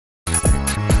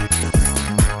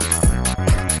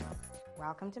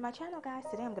Welcome to my channel, guys.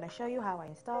 Today I'm going to show you how I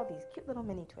install these cute little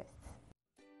mini twists.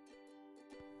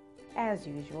 As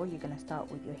usual, you're going to start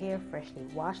with your hair freshly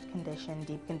washed, conditioned,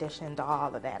 deep conditioned,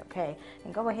 all of that, okay?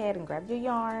 And go ahead and grab your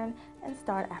yarn and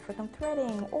start African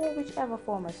threading, or whichever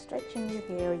form of stretching your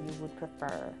hair you would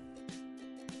prefer.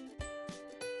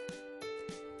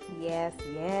 Yes,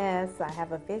 I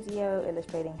have a video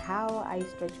illustrating how I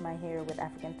stretch my hair with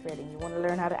African threading. You want to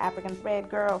learn how to African thread,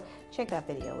 girl? Check that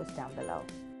video, it's down below.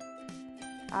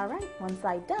 Alright, one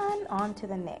side done, on to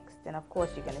the next. And of course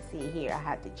you're going to see here, I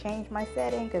had to change my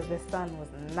setting because the sun was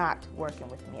not working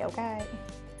with me, okay?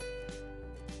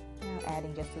 Now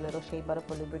adding just a little shea butter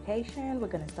for lubrication, we're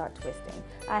going to start twisting.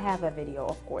 I have a video,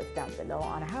 of course, down below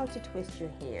on how to twist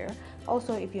your hair.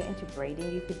 Also, if you're into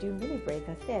braiding, you could do mini braids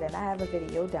instead, and I have a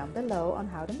video down below on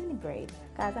how to mini braid.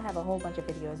 Guys, I have a whole bunch of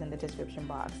videos in the description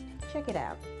box. Check it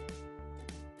out.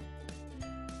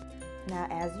 Now,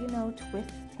 as you know,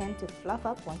 twists tend to fluff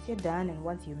up once you're done and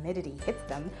once humidity hits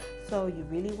them, so you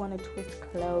really want to twist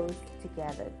close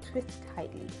together. Twist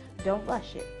tightly. Don't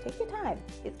rush it. Take your time.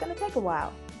 It's going to take a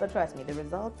while, but trust me, the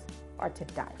results are to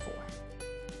die for.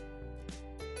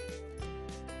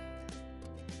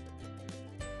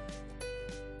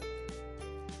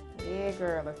 Yeah,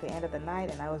 girl, it's the end of the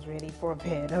night and I was ready for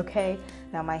bed, okay?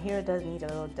 Now, my hair does need a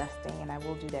little dusting and I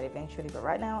will do that eventually, but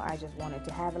right now I just wanted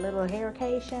to have a little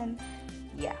haircation.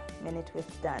 Yeah, mini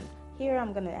twists done. Here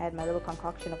I'm going to add my little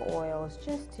concoction of oils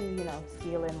just to,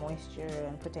 seal in moisture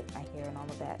and protect my hair and all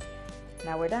of that.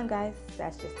 Now we're done, guys.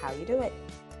 That's just how you do it.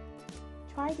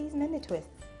 Try these mini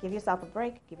twists. Give yourself a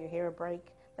break. Give your hair a break.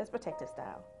 Let's protect it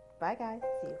style. Bye, guys.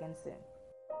 See you again soon.